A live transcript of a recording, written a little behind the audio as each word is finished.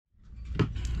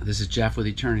This is Jeff with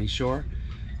Eternity Shore,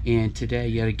 and today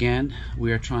yet again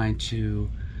we are trying to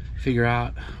figure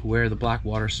out where the black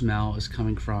water smell is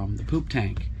coming from the poop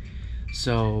tank.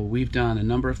 So we've done a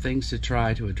number of things to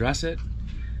try to address it.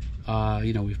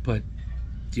 We've put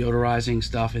deodorizing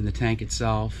stuff in the tank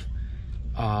itself.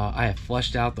 I have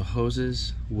flushed out the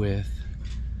hoses with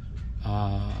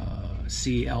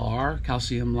CLR,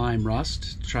 calcium lime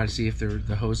rust, to try to see if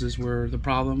the hoses were the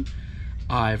problem.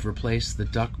 I've replaced the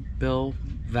duct bill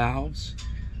valves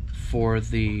for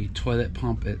the toilet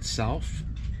pump itself.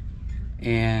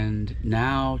 And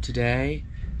now today,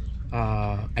 the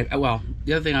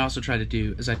other thing I also try to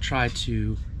do is I try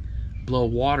to blow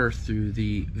water through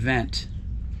the vent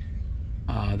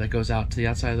that goes out to the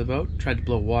outside of the boat. Tried to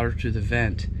blow water through the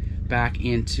vent back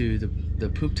into the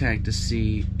poop tank to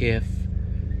see if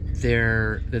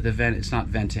the vent is not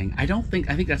venting. I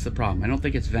think that's the problem. I don't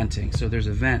think it's venting. So there's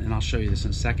a vent, and I'll show you this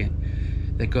in a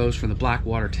second, that goes from the black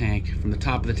water tank, from the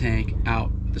top of the tank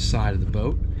out the side of the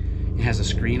boat. It has a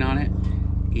screen on it,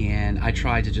 and I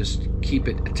tried to just keep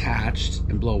it attached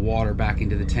and blow water back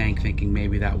into the tank, thinking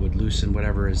maybe that would loosen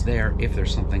whatever is there. If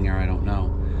there's something there, I don't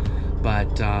know.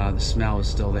 But the smell is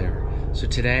still there. So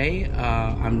today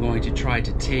I'm going to try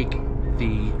to take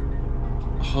the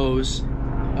hose.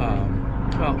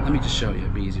 Well, let me just show you.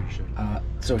 It'd be easier to show you.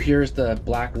 So here's the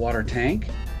black water tank,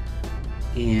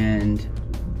 and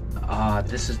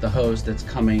this is the hose that's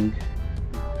coming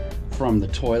from the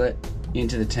toilet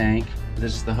into the tank.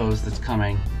 This is the hose that's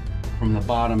coming from the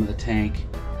bottom of the tank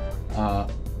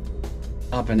up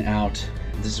and out.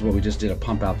 This is what we just did a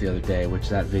pump out the other day, which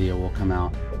that video will come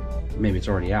out. Maybe it's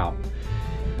already out.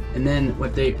 And then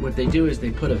what they do is they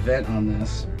put a vent on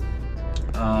this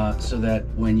so that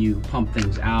when you pump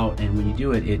things out and when you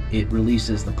do it, it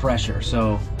releases the pressure.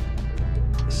 So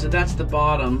that's the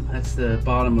bottom. That's the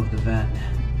bottom of the vent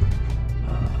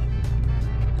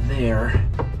there,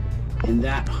 and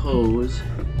that hose,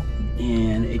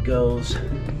 and it goes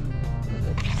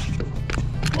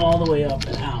all the way up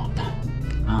and out.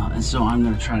 And so I'm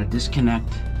going to try to disconnect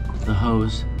the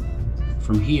hose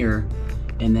from here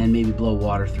and then maybe blow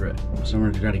water through it. So we're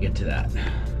going to try to get to that.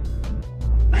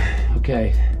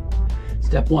 Okay,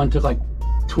 step one took like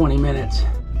 20 minutes,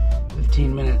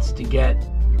 15 minutes to get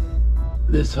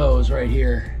this hose right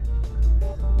here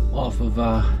off of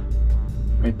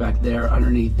right back there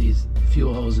underneath these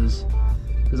fuel hoses,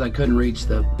 because I couldn't reach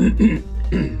the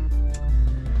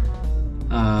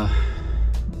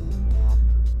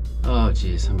oh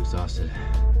geez, I'm exhausted.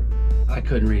 I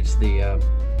couldn't reach the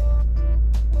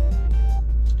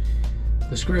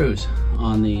screws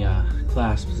on the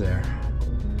clasps there,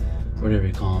 whatever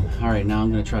you call them. All right, now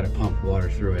I'm going to try to pump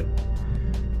water through it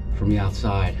from the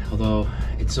outside. Although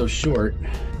it's so short,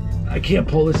 I can't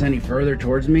pull this any further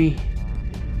towards me.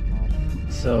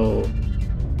 So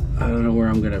I don't know where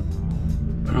I don't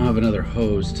have another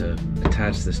hose to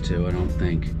attach this to, I don't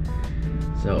think.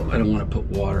 So I don't want to put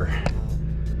water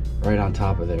right on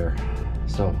top of there.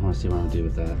 So I want to see what I'm going to do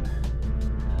with that.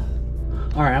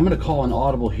 All right, I'm going to call an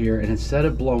audible here, and instead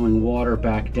of blowing water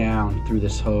back down through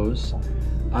this hose,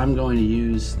 I'm going to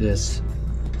use this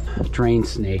drain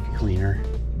snake cleaner.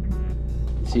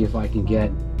 See if I can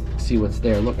see what's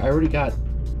there. Look,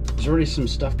 there's already some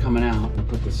stuff coming out. I'll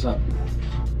put this up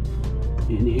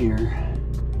in here,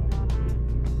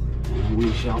 and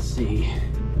we shall see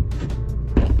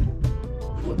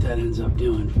what that ends up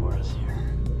doing for us here.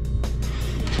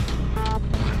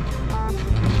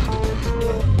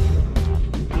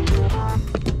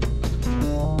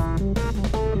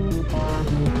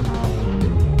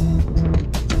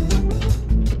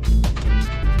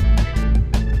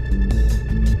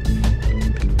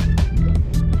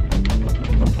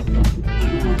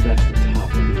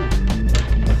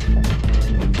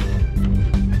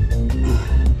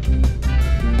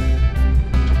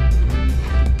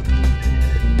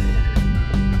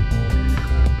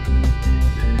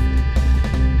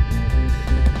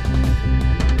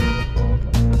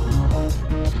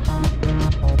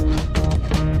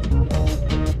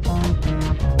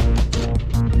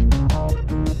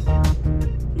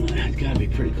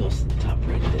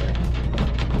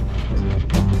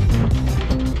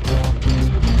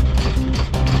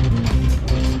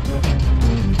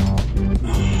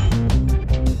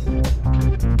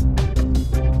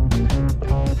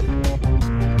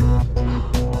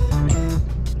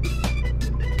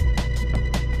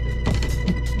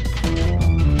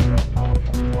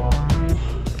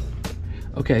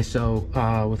 Okay, so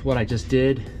with what I just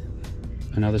did,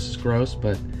 I know this is gross,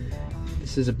 but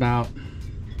this is about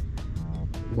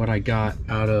what I got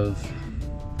out of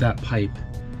that pipe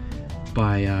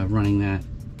by running that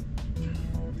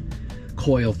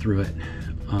coil through it.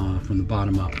 from the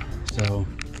bottom up. So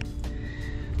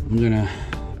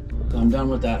I'm done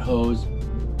with that hose.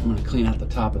 I'm gonna clean out the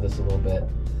top of this a little bit.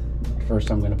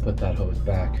 First, I'm gonna put that hose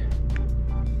back,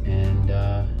 and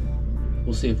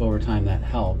we'll see if over time that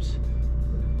helps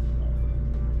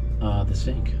the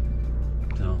sink.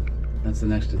 So that's the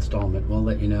next installment. We'll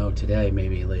let you know today,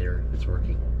 maybe later, if it's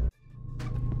working.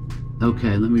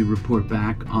 Okay, let me report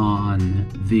back on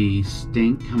the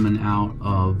stink coming out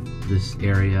of this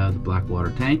area, the black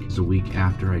water tank. It's a week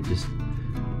after I just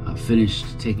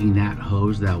finished taking that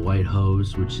hose, that white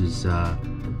hose, which is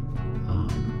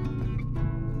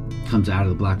comes out of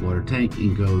the black water tank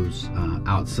and goes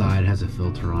outside, has a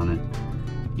filter on it,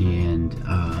 and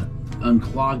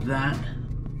unclogged that,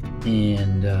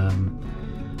 and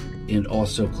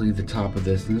also cleaned the top of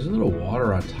this. And there's a little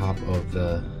water on top of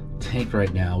the tank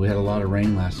right now. We had a lot of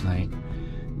rain last night,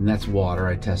 and that's water.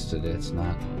 I tested it. It's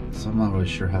not, so I'm not really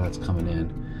sure how that's coming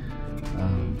in,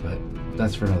 but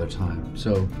that's for another time.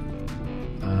 So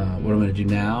what I'm going to do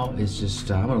now is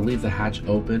just I'm going to leave the hatch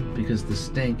open, because the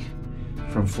stink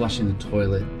from flushing the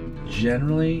toilet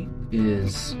generally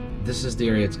is, this is the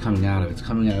area it's coming out of. It's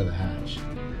coming out of the hatch.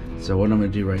 So what I'm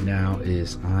going to do right now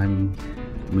is I'm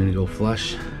going to go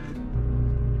flush.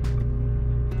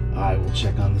 I will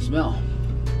check on the smell.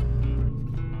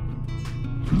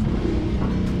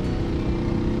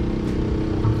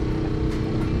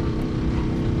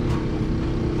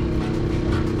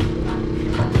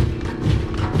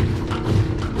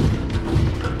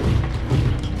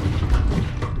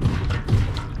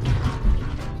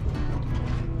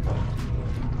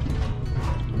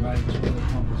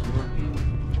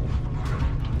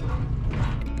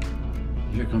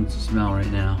 Here comes the smell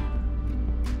right now.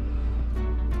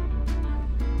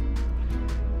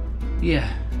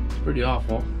 Yeah, it's pretty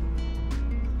awful.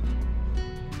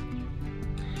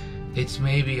 It's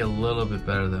maybe a little bit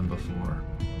better than before,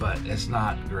 but it's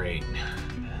not great.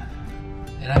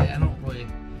 And I don't really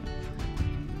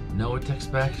know what to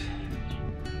expect,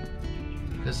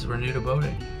 because we're new to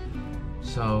boating.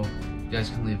 So you guys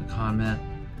can leave a comment.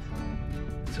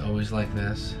 It's always like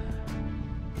this.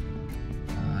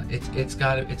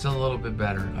 It's a little bit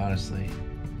better, honestly.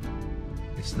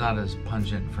 It's not as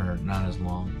pungent for not as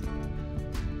long.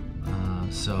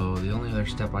 So the only other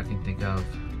step I can think of,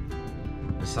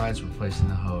 besides replacing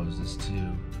the hose, is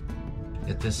to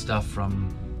get this stuff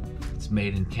it's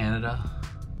made in Canada.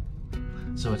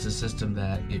 So it's a system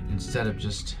that instead of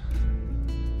just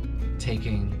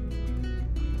taking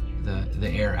the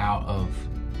air out of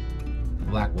the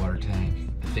black water tank,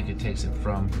 I think it takes it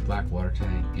from the black water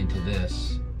tank into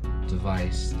this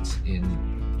device that's in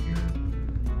your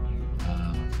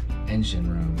engine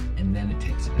room, and then it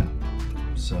takes it out.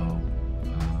 So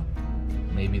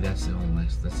maybe that's the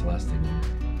last thing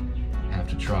we have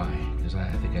to try, because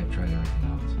I think I've tried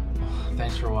everything else.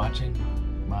 Thanks for watching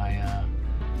my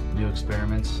new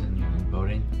experiments in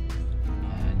boating,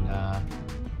 and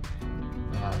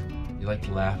you like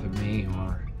to laugh at me,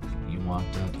 or you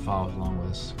want to follow along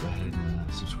with us, go ahead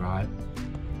and subscribe,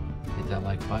 hit that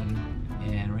like button,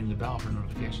 and ring the bell for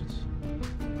notifications.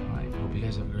 Alright, hope you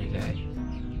guys have a great day.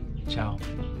 Ciao.